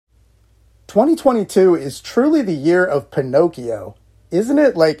2022 is truly the year of Pinocchio, isn't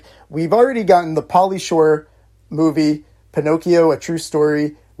it? Like, we've already gotten the Pauly Shore movie, Pinocchio, A True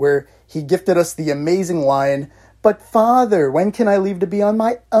Story, where he gifted us the amazing line, "But father, when can I leave to be on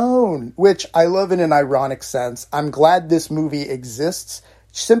my own?" Which I love in an ironic sense. I'm glad this movie exists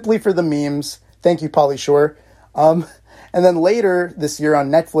simply for the memes. Thank you, Pauly Shore. And then later this year on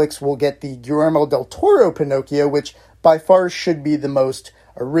Netflix, we'll get the Guillermo del Toro Pinocchio, which by far should be the most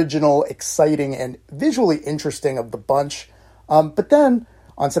original, exciting, and visually interesting of the bunch. But then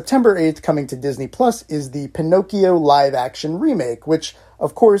on September 8th, coming to Disney Plus, is the Pinocchio live-action remake, which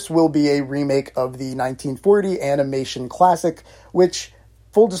of course will be a remake of the 1940 animation classic, which,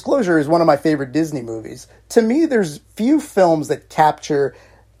 full disclosure, is one of my favorite Disney movies. To me, there's few films that capture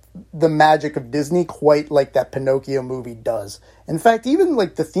the magic of Disney quite like that Pinocchio movie does. In fact, even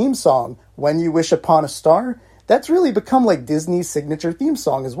like the theme song, "When You Wish Upon a Star," that's really become like Disney's signature theme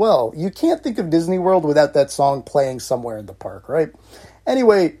song as well. You can't think of Disney World without that song playing somewhere in the park, right?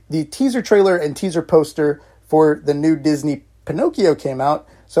 Anyway, the teaser trailer and teaser poster for the new Disney Pinocchio came out,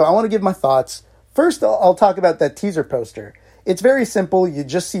 so I want to give my thoughts. First, I'll talk about that teaser poster. It's very simple. You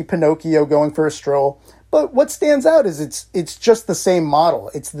just see Pinocchio going for a stroll, but what stands out is it's just the same model.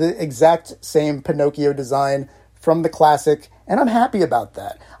 It's the exact same Pinocchio design from the classic, and I'm happy about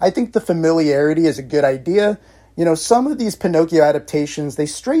that. I think the familiarity is a good idea. You know, some of these Pinocchio adaptations, they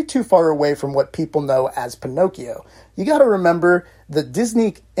stray too far away from what people know as Pinocchio. You got to remember, the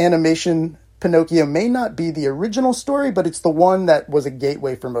Disney animation Pinocchio may not be the original story, but it's the one that was a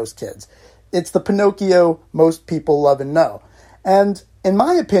gateway for most kids. It's the Pinocchio most people love and know. And in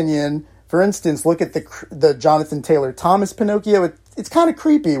my opinion, for instance, look at the Jonathan Taylor Thomas Pinocchio. It's kind of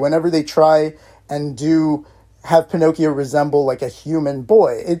creepy whenever they try and have Pinocchio resemble like a human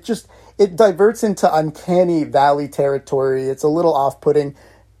boy. It diverts into uncanny valley territory. It's a little off-putting.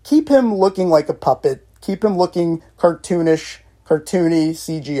 Keep him looking like a puppet. Keep him looking cartoony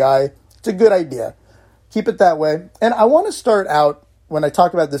CGI. It's a good idea. Keep it that way. And I want to start out, when I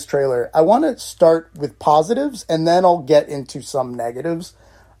talk about this trailer, I want to start with positives, and then I'll get into some negatives.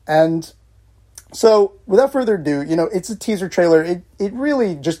 And so, without further ado, it's a teaser trailer. It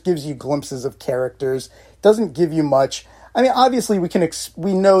really just gives you glimpses of characters. It doesn't give you much. I mean, obviously,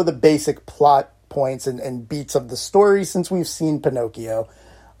 we know the basic plot points and beats of the story since we've seen Pinocchio.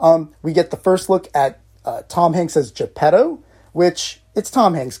 We get the first look at Tom Hanks as Geppetto, which, it's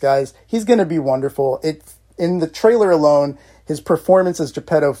Tom Hanks, guys. He's going to be wonderful. In the trailer alone, his performance as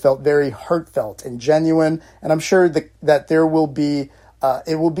Geppetto felt very heartfelt and genuine, and I'm sure that there will be,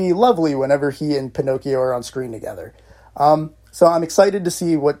 it will be lovely whenever he and Pinocchio are on screen together. So I'm excited to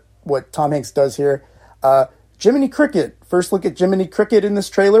see what Tom Hanks does here. Jiminy Cricket. First look at Jiminy Cricket in this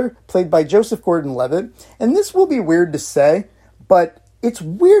trailer, played by Joseph Gordon-Levitt. And this will be weird to say, but it's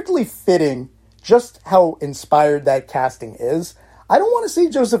weirdly fitting just how inspired that casting is. I don't want to see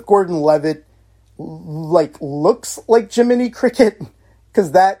Joseph Gordon-Levitt looks like Jiminy Cricket,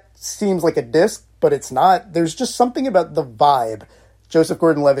 because that seems like a disc, but it's not. There's just something about the vibe Joseph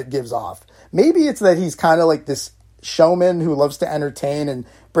Gordon-Levitt gives off. Maybe it's that he's kind of like this showman who loves to entertain and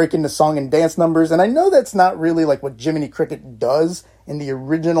break into song and dance numbers, and I know that's not really like what Jiminy Cricket does in the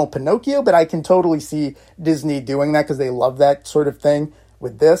original Pinocchio, but I can totally see Disney doing that because they love that sort of thing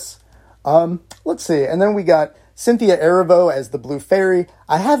with this. Let's see, and then we got Cynthia Erivo as the Blue Fairy.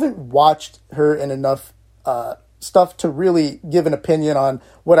 I haven't watched her in enough stuff to really give an opinion on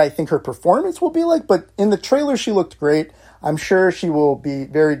what I think her performance will be like, but in the trailer she looked great. I'm sure she will be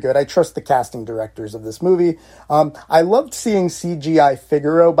very good. I trust the casting directors of this movie. I loved seeing CGI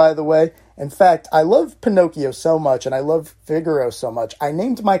Figaro, by the way. In fact, I love Pinocchio so much, and I love Figaro so much. I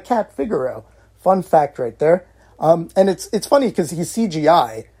named my cat Figaro. Fun fact right there. And it's funny because he's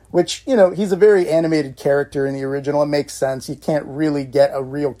CGI, which, he's a very animated character in the original. It makes sense. You can't really get a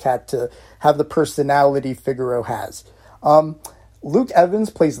real cat to have the personality Figaro has. Luke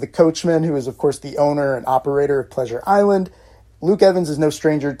Evans plays the coachman, who is, of course, the owner and operator of Pleasure Island. Luke Evans is no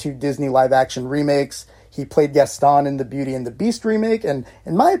stranger to Disney live-action remakes. He played Gaston in the Beauty and the Beast remake, and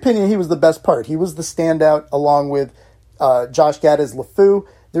in my opinion, he was the best part. He was the standout, along with Josh Gad as LeFou.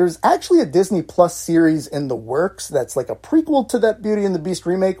 There's actually a Disney Plus series in the works that's like a prequel to that Beauty and the Beast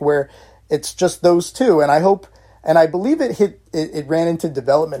remake, where it's just those two, and I believe it ran into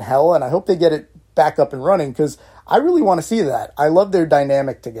development hell, and I hope they get it back up and running, because I really want to see that. I love their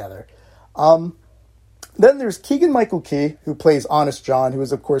dynamic together. Then there's Keegan-Michael Key, who plays Honest John, who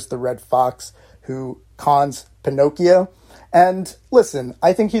is, of course, the Red Fox who cons Pinocchio. And listen,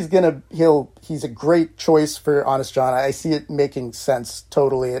 I think he's a great choice for Honest John. I see it making sense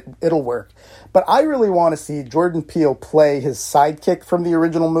totally. It'll work. But I really want to see Jordan Peele play his sidekick from the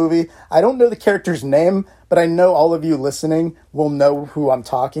original movie. I don't know the character's name, but I know all of you listening will know who I'm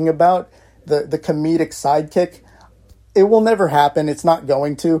talking about. The comedic sidekick. It will never happen. It's not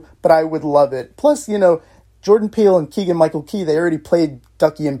going to, but I would love it. Plus, Jordan Peele and Keegan-Michael Key, they already played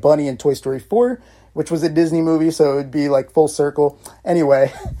Ducky and Bunny in Toy Story 4, which was a Disney movie, so it would be like full circle.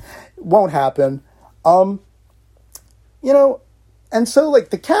 Anyway, won't happen. And so like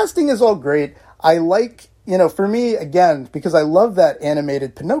the casting is all great. I like, for me, again, because I love that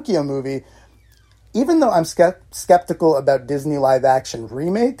animated Pinocchio movie, even though I'm skeptical about Disney live action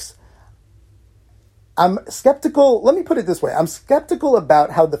remakes, I'm skeptical, let me put it this way, I'm skeptical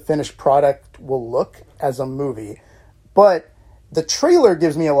about how the finished product will look as a movie, but the trailer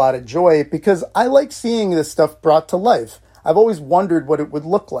gives me a lot of joy because I like seeing this stuff brought to life. I've always wondered what it would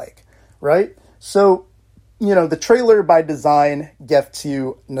look like, right? So, the trailer by design gets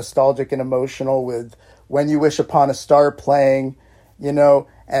you nostalgic and emotional with When You Wish Upon a Star playing, and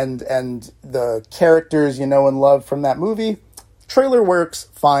the characters you know and love from that movie. Trailer works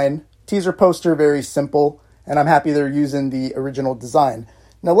fine. Teaser poster, very simple, and I'm happy they're using the original design.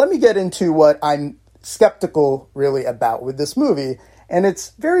 Now let me get into what I'm skeptical really about with this movie, and it's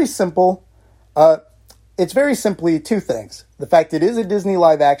very simple. It's very simply two things. The fact it is a Disney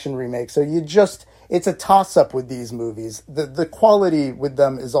live action remake, so it's a toss-up with these movies. The quality with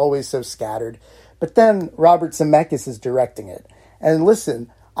them is always so scattered. But then Robert Zemeckis is directing it. And listen,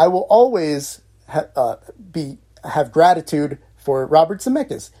 I will always have gratitude for Robert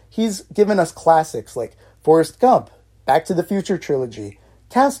Zemeckis. He's given us classics like Forrest Gump, Back to the Future trilogy,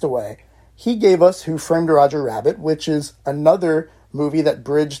 Castaway. He gave us Who Framed Roger Rabbit, which is another movie that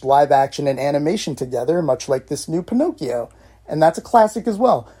bridged live action and animation together, much like this new Pinocchio. And that's a classic as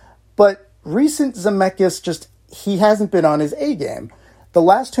well. But recent Zemeckis, he hasn't been on his A game. The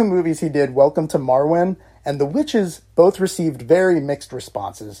last two movies he did, Welcome to Marwen and The Witches, both received very mixed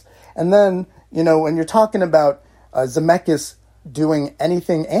responses. And then, when you're talking about Zemeckis doing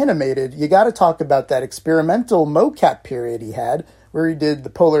anything animated, you got to talk about that experimental mocap period he had, where he did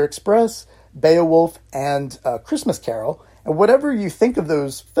The Polar Express, Beowulf, and Christmas Carol. And whatever you think of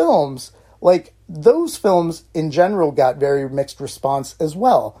those films, those films in general got very mixed response as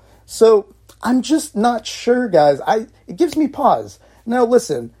well. So I'm just not sure, guys. It gives me pause. Now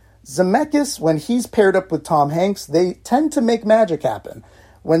listen, Zemeckis, when he's paired up with Tom Hanks, they tend to make magic happen.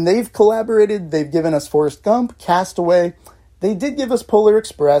 When they've collaborated, they've given us Forrest Gump, Castaway. They did give us Polar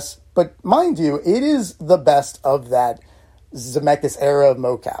Express, but mind you, it is the best of that Zemeckis era of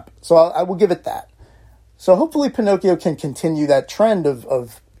mocap. So I will give it that. So hopefully Pinocchio can continue that trend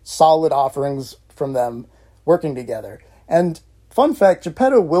of solid offerings from them working together. And fun fact,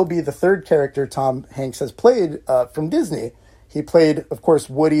 Geppetto will be the third character Tom Hanks has played from Disney. He played, of course,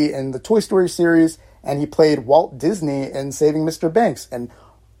 Woody in the Toy Story series, and he played Walt Disney in Saving Mr. Banks. And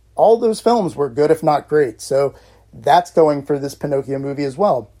all those films were good, if not great. So that's going for this Pinocchio movie as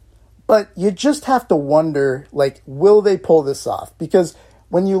well. But you just have to wonder, will they pull this off? Because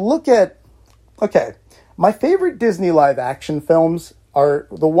when you look at, my favorite Disney live action films are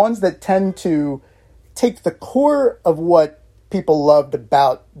the ones that tend to take the core of what people loved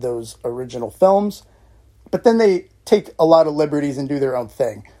about those original films, but then they take a lot of liberties and do their own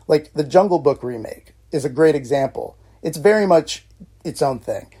thing. Like the Jungle Book remake is a great example. It's very much its own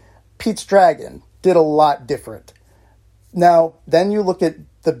thing. Pete's Dragon did a lot different. Now, then you look at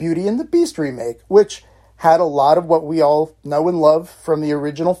the Beauty and the Beast remake, which had a lot of what we all know and love from the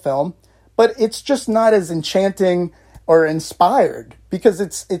original film, but it's just not as enchanting or inspired because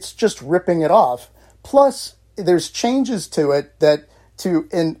it's just ripping it off. Plus, there's changes to it that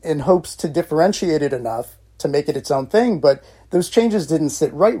in hopes to differentiate it enough to make it its own thing, but those changes didn't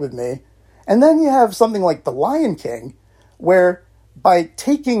sit right with me. And then you have something like The Lion King, where by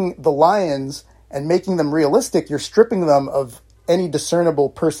taking the lions and making them realistic, you're stripping them of any discernible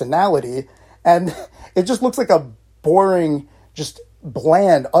personality, and it just looks like a boring, just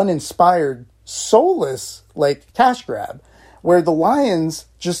bland, uninspired, soulless, cash grab, where the lions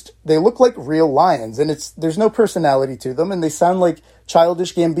they look like real lions, and there's no personality to them, and they sound like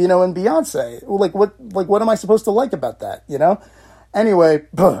Childish Gambino and Beyonce. What am I supposed to like about that, Anyway,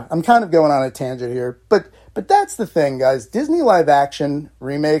 I'm kind of going on a tangent here, but that's the thing, guys. Disney live action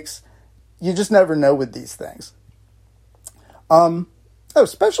remakes, you just never know with these things.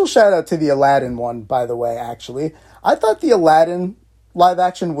 Special shout out to the Aladdin one, by the way, actually. I thought the Aladdin live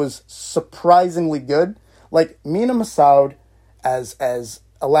action was surprisingly good. Mina Massoud as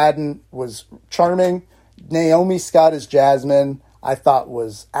Aladdin was charming. Naomi Scott as Jasmine, I thought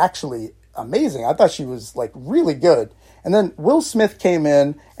was actually amazing. I thought she was like really good. And then Will Smith came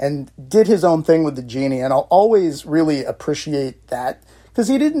in and did his own thing with the genie, and I'll always really appreciate that because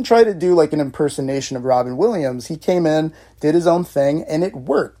he didn't try to do like an impersonation of Robin Williams. He came in, did his own thing, and it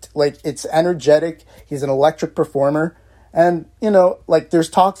worked. Like, it's energetic. He's an electric performer. And, you know, like, there's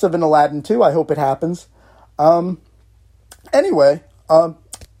talks of an Aladdin 2. I hope it happens. Anyway,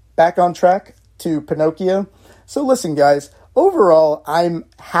 back on track to Pinocchio. So listen, guys, overall, I'm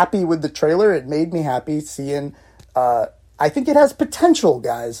happy with the trailer. It made me happy seeing, I think it has potential,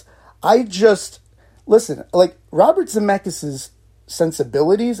 guys. Listen, like, Robert Zemeckis'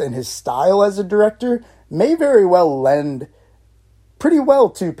 sensibilities and his style as a director may very well lend pretty well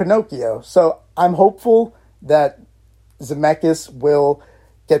to Pinocchio. So I'm hopeful that Zemeckis will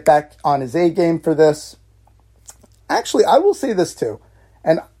get back on his A game for this. Actually, I will say this too,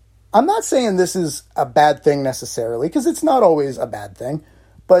 and I'm not saying this is a bad thing necessarily, because it's not always a bad thing,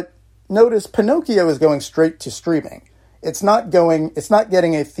 but notice Pinocchio is going straight to streaming. It's not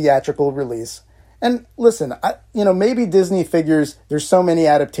getting a theatrical release. And listen, maybe Disney figures there's so many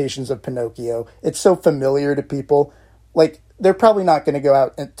adaptations of Pinocchio, it's so familiar to people, like, they're probably not going to go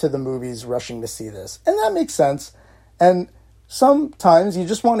out to the movies rushing to see this. And that makes sense. And sometimes you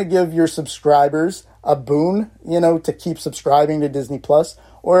just want to give your subscribers a boon, to keep subscribing to Disney Plus.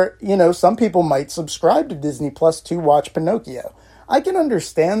 Or, some people might subscribe to Disney Plus to watch Pinocchio. I can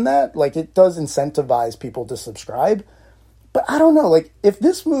understand that. Like, it does incentivize people to subscribe. But I don't know, like, if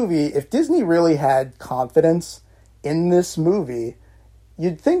Disney really had confidence in this movie,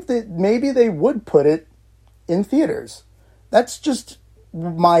 you'd think that maybe they would put it in theaters. That's just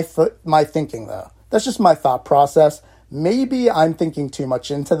my thinking, though. That's just my thought process. Maybe I'm thinking too much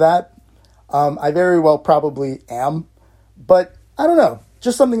into that. I very well probably am. But I don't know.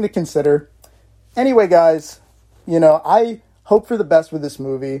 Just something to consider. Anyway, guys, I hope for the best with this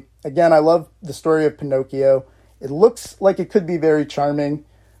movie. Again, I love the story of Pinocchio. It looks like it could be very charming.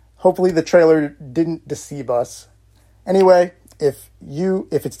 Hopefully the trailer didn't deceive us. Anyway, if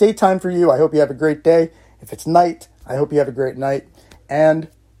it's daytime for you, I hope you have a great day. If it's night, I hope you have a great night. And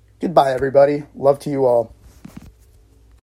goodbye, everybody. Love to you all.